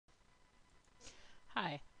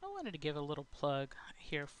Hi, I wanted to give a little plug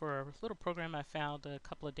here for a little program I found a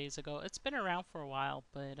couple of days ago. It's been around for a while,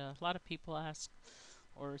 but a lot of people ask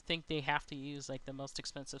or think they have to use like the most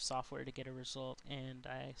expensive software to get a result, and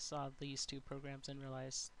I saw these two programs and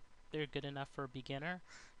realized they're good enough for a beginner.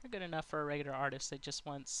 They're good enough for a regular artist that just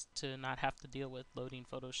wants to not have to deal with loading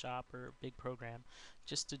Photoshop or a big program,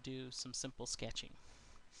 just to do some simple sketching.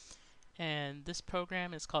 And this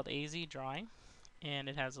program is called AZ Drawing, and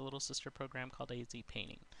it has a little sister program called AZ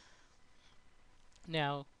Painting.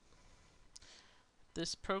 Now,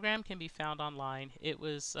 this program can be found online. It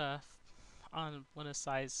was on one of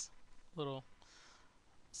Sai's little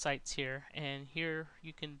sites here, and here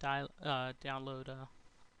you can download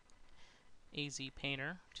AZ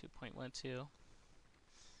Painter 2.12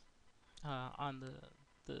 on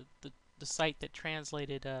the site that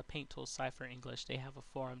translated Paint Tool Cipher English. They have a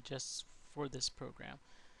forum just for this program.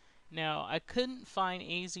 Now, I couldn't find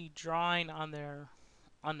AZ Drawing on their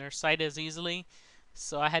site as easily,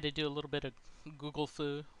 so I had to do a little bit of Google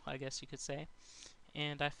foo, I guess you could say.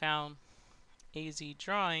 And I found AZ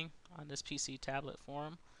Drawing on this PC tablet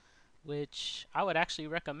forum, which I would actually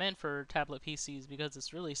recommend for tablet PCs because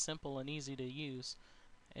it's really simple and easy to use,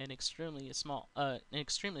 and an extremely small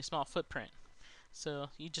footprint. So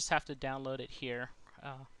you just have to download it here.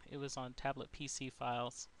 It was on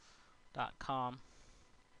tabletpcfiles.com,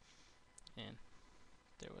 and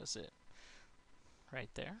there was it right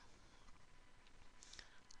there.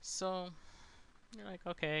 So you're like,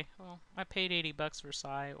 okay, well, I paid $80 for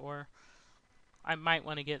Sai, or I might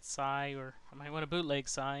want to get Sai, or I might want to bootleg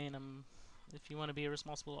Sai. And if you want to be a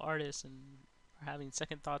responsible artist and are having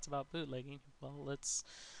second thoughts about bootlegging, well, let's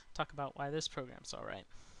talk about why this program's alright.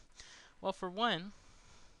 Well, for one,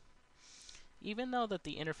 even though that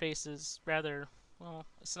the interface is rather, well,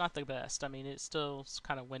 it's not the best. I mean, it's still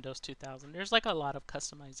kind of Windows 2000. There's like a lot of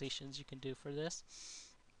customizations you can do for this.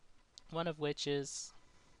 One of which is,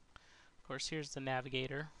 of course, here's the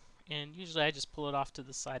navigator. And usually I just pull it off to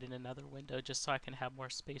the side in another window just so I can have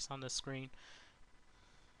more space on the screen.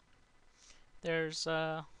 There's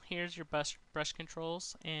here's your brush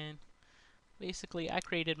controls, and basically I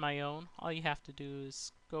created my own. All you have to do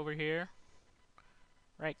is go over here,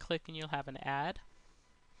 right click, and you'll have an add,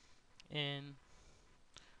 and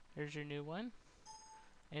there's your new one.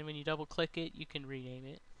 And when you double click it, you can rename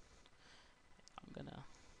it. I'm gonna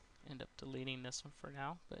end up deleting this one for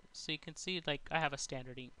now, but so you can see, like, I have a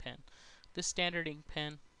standard ink pen. This standard ink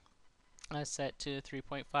pen I set to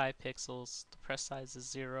 3.5 pixels. The press size is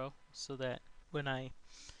 0, so that when I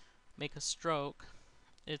make a stroke,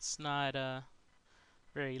 it's not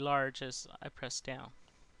very large as I press down.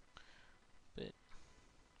 But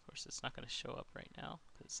of course, it's not going to show up right now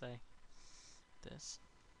because I this.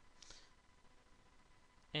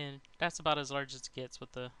 And that's about as large as it gets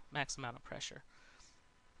with the max amount of pressure.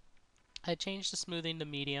 I changed the smoothing to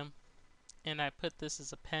medium, and I put this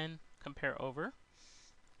as a pen compare over.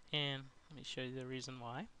 And let me show you the reason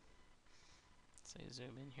why. So I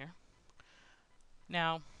zoom in here.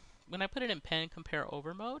 Now, when I put it in pen compare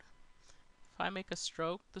over mode, if I make a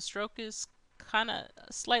stroke, the stroke is kind of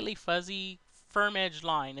slightly fuzzy, firm edge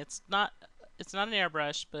line. It's not an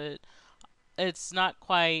airbrush, but it's not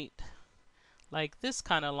quite like this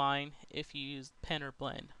kind of line if you use pen or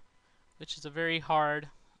blend, which is a very hard,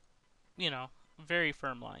 very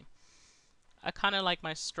firm line. I kind of like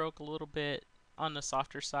my stroke a little bit on the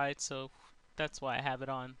softer side, so that's why I have it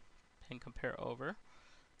on pen compare over.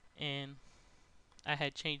 And I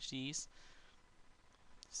had changed these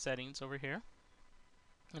settings over here.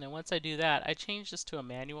 And then once I do that, I change this to a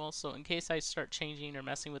manual, so in case I start changing or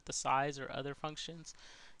messing with the size or other functions,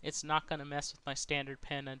 it's not going to mess with my standard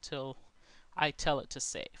pen until I tell it to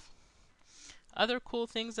save. Other cool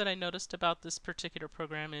things that I noticed about this particular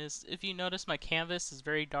program is, if you notice, my canvas is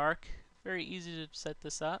very dark. Very easy to set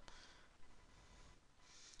this up.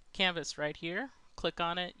 Canvas right here. Click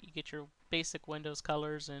on it, you get your basic Windows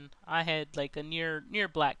colors, and I had like a near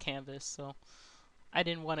black canvas, so I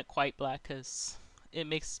didn't want it quite black because it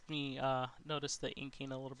makes me notice the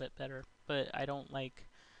inking a little bit better. But I don't like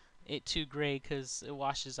it too gray because it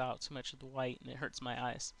washes out too much of the white and it hurts my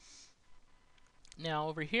eyes. Now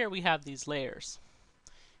over here we have these layers,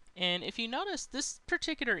 and if you notice, this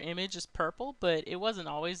particular image is purple, but it wasn't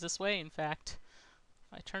always this way. In fact,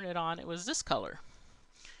 if I turn it on, it was this color.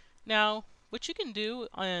 Now what you can do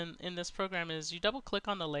in this program is you double click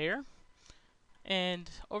on the layer, and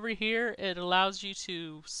over here it allows you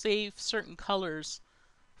to save certain colors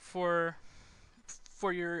for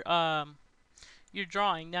your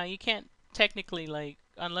drawing. Now you can't technically, like,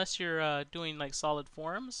 unless you're doing like solid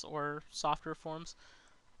forms or softer forms,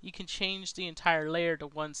 you can change the entire layer to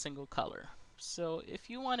one single color. So if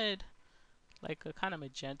you wanted like a kind of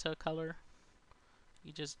magenta color,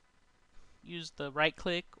 you just use the right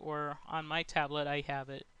click, or on my tablet I have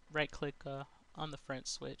it right click on the front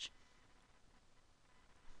switch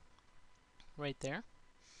right there.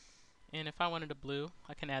 And if I wanted a blue,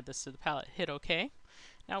 I can add this to the palette. Hit OK.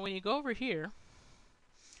 Now when you go over here,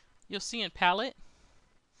 you'll see in palette,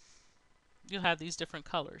 you'll have these different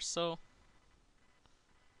colors. So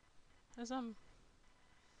as I'm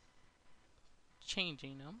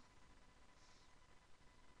changing them,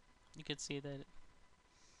 you can see that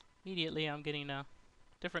immediately I'm getting a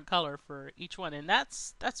different color for each one. And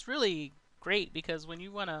that's really great, because when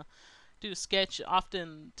you want to do a sketch,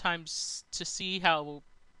 oftentimes to see how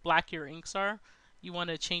black your inks are, you want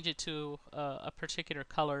to change it to a particular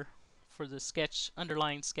color for the sketch,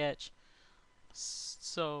 underlying sketch.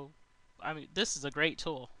 So, I mean, this is a great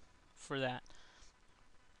tool for that.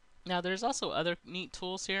 Now, there's also other neat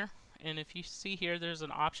tools here, and if you see here, there's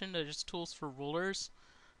an option. There's tools for rulers,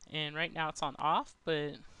 and right now it's on off,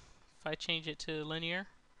 but if I change it to linear,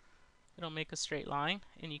 it'll make a straight line,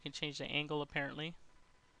 and you can change the angle apparently.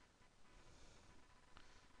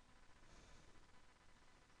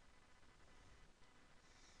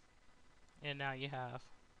 And now you have,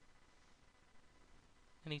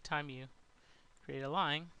 anytime you create a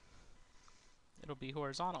line, it'll be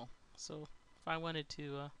horizontal. So if I wanted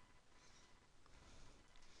to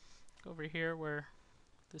go over here where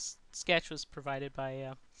this sketch was provided by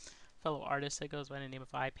a fellow artist that goes by the name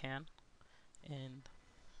of IPAN, and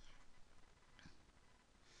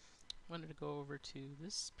wanted to go over to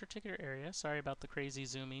this particular area. Sorry about the crazy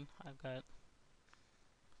zooming. I've got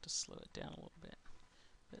to slow it down a little bit.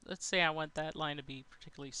 But let's say I want that line to be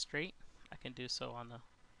particularly straight. I can do so on the,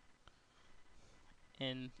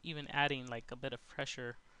 and even adding like a bit of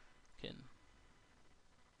pressure can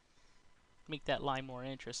make that line more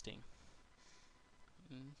interesting.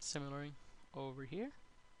 And similarly over here,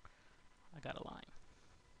 I got a line.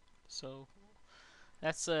 So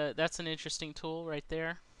that's an interesting tool right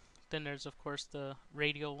there. Then there's of course the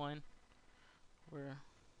radial one, where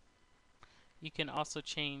you can also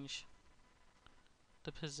change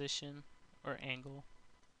the position or angle.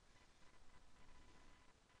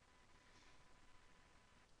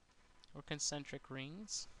 Or concentric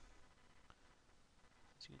rings.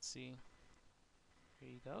 As you can see, here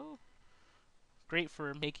you go. Great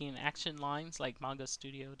for making action lines like Manga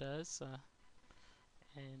Studio does.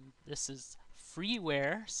 And this is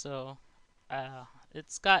freeware, so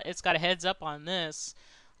it's got a heads up on this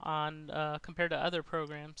on compared to other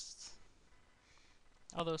programs.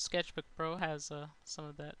 Although Sketchbook Pro has some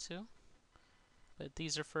of that too. But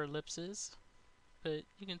these are for ellipses. But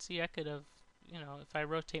you can see I could have, if I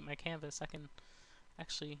rotate my canvas, I can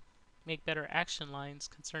actually make better action lines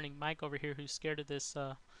concerning Mike over here, who's scared of this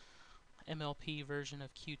MLP version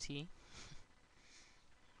of Qt.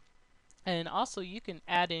 And also you can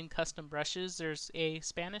add in custom brushes. There's a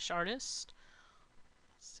Spanish artist.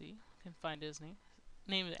 Let's see, I can find his name.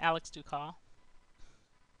 Name is Alex Dukal.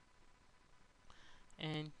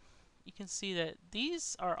 And you can see that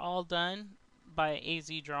these are all done by AZ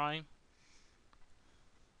Drawing.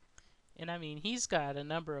 And I mean, he's got a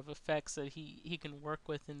number of effects that he can work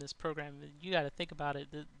with in this program. You got to think about it.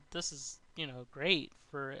 This is, great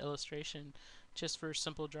for illustration, just for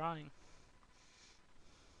simple drawing.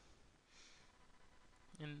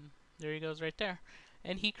 And there he goes right there.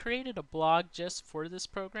 And he created a blog just for this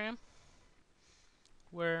program,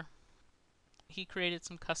 where he created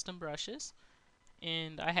some custom brushes.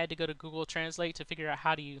 And I had to go to Google Translate to figure out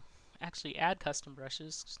how do you actually add custom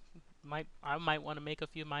brushes. I might want to make a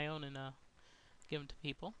few of my own and give them to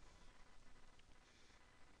people.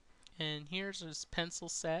 And here's his pencil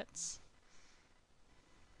sets,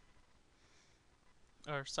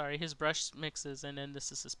 or sorry, his brush mixes, and then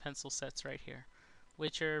this is his pencil sets right here,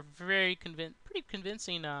 which are very pretty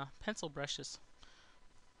convincing pencil brushes.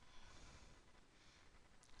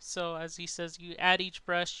 So as he says, you add each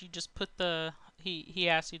brush, you just put he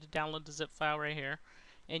asks you to download the zip file right here,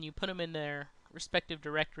 and you put them in their respective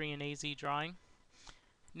directory in AZ Drawing.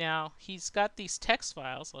 Now he's got these text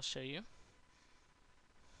files. I'll show you.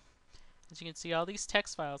 As you can see, all these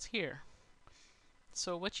text files here.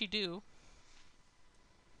 So what you do,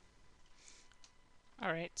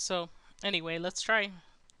 alright, so anyway, let's try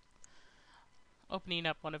opening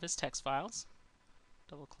up one of his text files.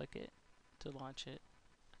 Double click it to launch it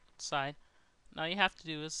outside. Now you have to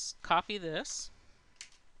do is copy this,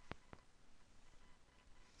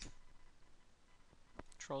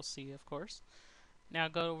 Control C of course. Now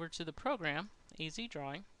go over to the program, AZ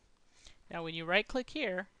Drawing. Now when you right click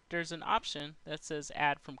here, there's an option that says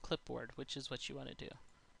add from clipboard, which is what you want to do.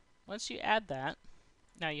 once you add that,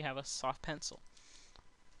 now you have a soft pencil.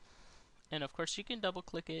 And of course you can double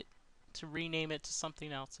click it to rename it to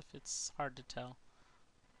something else if it's hard to tell.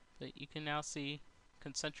 But you can now see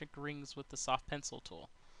concentric rings with the soft pencil tool.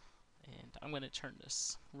 And I'm going to turn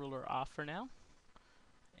this ruler off for now.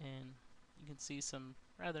 And you can see some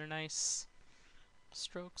rather nice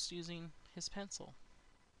strokes using his pencil.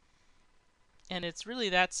 And it's really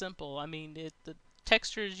that simple. I mean, the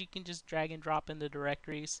textures you can just drag and drop into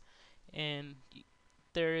directories, and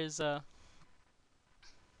there is a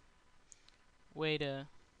way to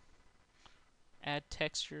add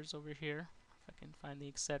textures over here. If I can find the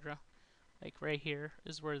etc. Like right here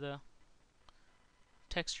is where the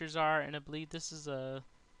textures are, and I believe this is a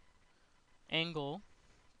angle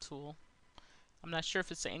tool. I'm not sure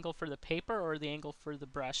if it's the angle for the paper or the angle for the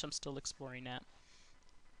brush. I'm still exploring that.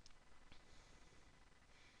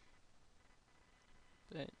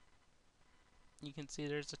 But you can see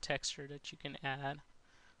there's a texture that you can add.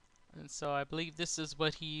 And so I believe this is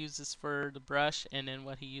what he uses for the brush, and then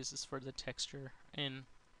what he uses for the texture and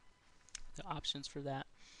the options for that.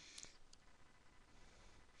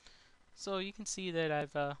 So you can see that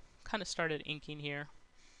I've kind of started inking here.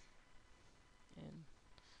 And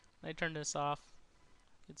when I turn this off,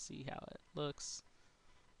 you can see how it looks.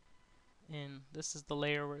 And this is the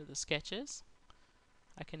layer where the sketch is.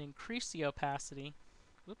 I can increase the opacity.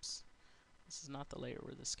 Whoops. This is not the layer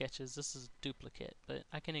where the sketch is. This is a duplicate. But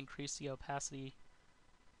I can increase the opacity,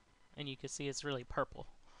 and you can see it's really purple.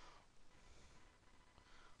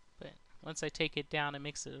 But once I take it down, it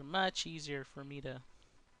makes it much easier for me to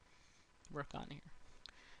work on here.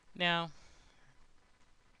 Now,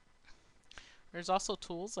 there's also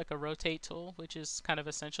tools like a rotate tool, which is kind of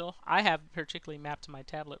essential. I have particularly mapped to my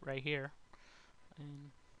tablet right here.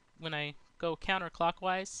 And when I go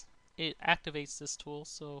counterclockwise, it activates this tool.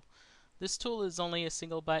 So this tool is only a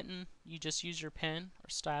single button. You just use your pen or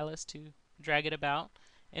stylus to drag it about.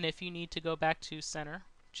 And if you need to go back to center,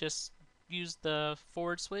 just use the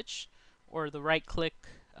forward switch or the right click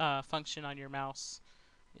function on your mouse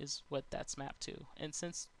is what that's mapped to. And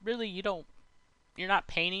since really you're not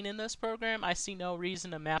painting in this program, I see no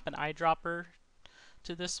reason to map an eyedropper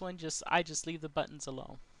to this one. I just leave the buttons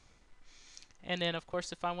alone. And then of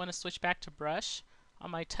course if I want to switch back to brush, on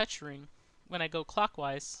my touch ring, when I go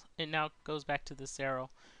clockwise, it now goes back to this arrow,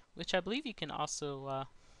 which I believe you can also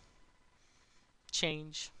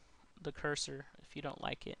change the cursor if you don't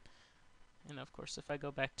like it. And of course if I go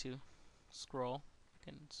back to scroll, I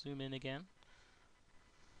can zoom in again.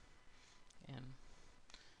 And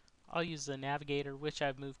I'll use the navigator, which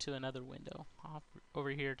I've moved to another window over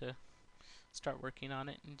here to start working on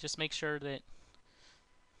it. And just make sure that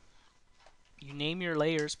you name your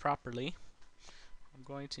layers properly. I'm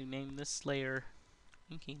going to name this layer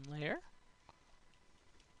inking layer,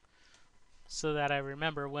 so that I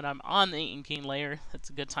remember when I'm on the inking layer, it's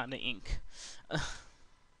a good time to ink.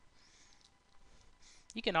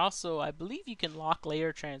 You can also, I believe you can lock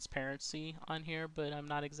layer transparency on here, but I'm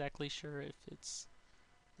not exactly sure if it's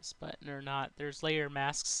this button or not. There's layer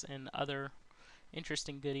masks and other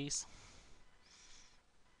interesting goodies.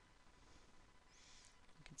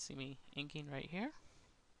 You can see me inking right here.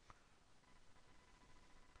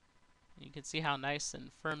 You can see how nice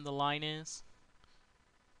and firm the line is,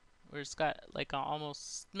 where it's got like a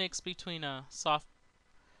almost mix between a soft,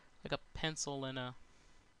 like a pencil, and a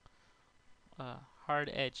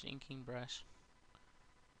hard edge inking brush.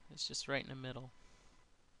 It's just right in the middle.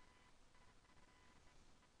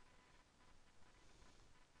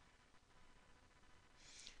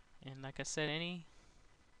 And like I said, any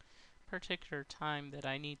particular time that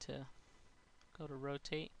I need to go to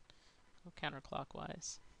rotate, go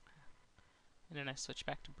counterclockwise, and then I switch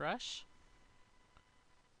back to brush,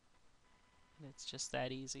 and it's just that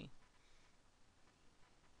easy.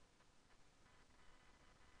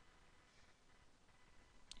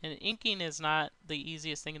 And inking is not the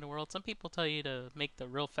easiest thing in the world. Some people tell you to make the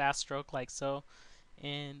real fast stroke like so,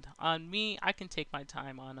 and on me, I can take my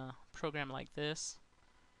time on a program like this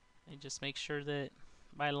and just make sure that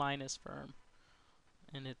my line is firm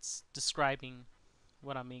and it's describing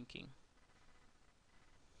what I'm inking.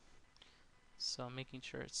 So I'm making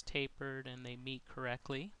sure it's tapered and they meet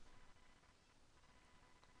correctly.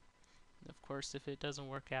 And of course, if it doesn't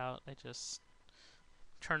work out, I just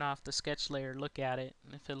turn off the sketch layer, look at it,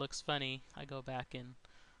 and if it looks funny, I go back and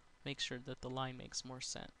make sure that the line makes more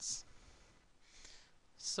sense.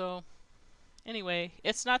 So anyway,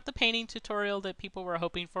 it's not the painting tutorial that people were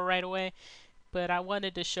hoping for right away, but I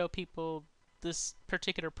wanted to show people this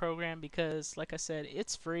particular program because, like I said,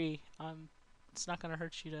 it's free. It's not going to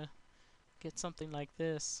hurt you to get something like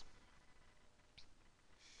this.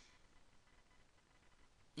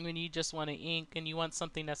 when you just want to ink and you want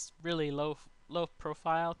something that's really low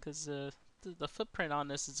profile, because the footprint on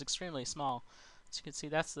this is extremely small. As you can see,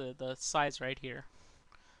 that's the size right here.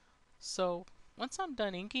 So once I'm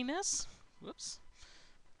done inking this, whoops,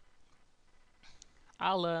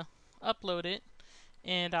 I'll upload it,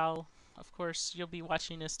 and of course, you'll be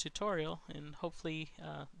watching this tutorial and hopefully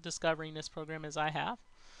discovering this program as I have.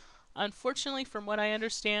 Unfortunately, from what I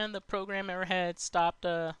understand, the programmer had stopped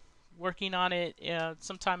working on it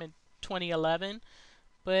sometime in 2011,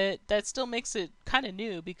 but that still makes it kind of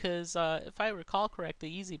new because if I recall correctly,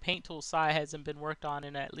 Easy Paint Tool SI hasn't been worked on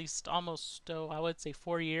in at least almost, I would say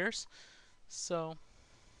 4 years. So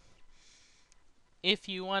if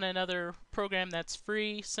you want another program that's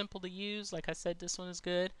free, simple to use, like I said, this one is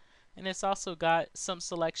good. And it's also got some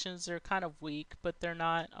selections. They're kind of weak, but they're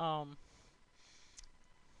not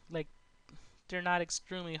like they're not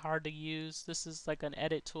extremely hard to use. This is like an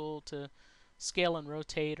edit tool to scale and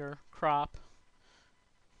rotate or crop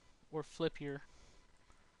or flip your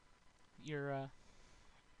uh,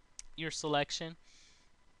 your selection.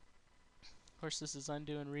 Of course, this is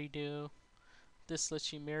undo and redo. This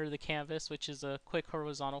lets you mirror the canvas, which is a quick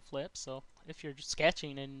horizontal flip. So if you're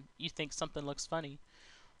sketching and you think something looks funny,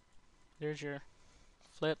 there's your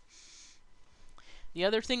flip. The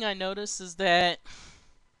other thing I noticed is that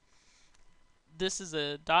this is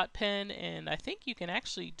a dot pen, and I think you can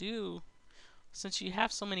actually do, since you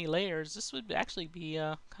have so many layers, this would actually be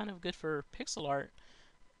kind of good for pixel art.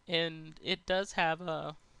 And it does have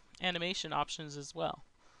animation options as well.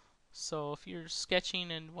 So if you're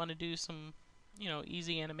sketching and want to do some,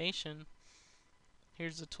 easy animation,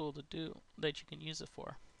 here's a tool to do that you can use it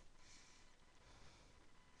for.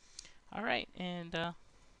 All right, and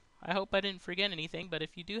I hope I didn't forget anything, but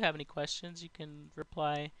if you do have any questions, you can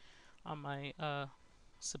reply on my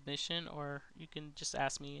submission, or you can just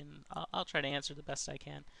ask me, and I'll try to answer the best I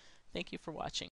can. Thank you for watching.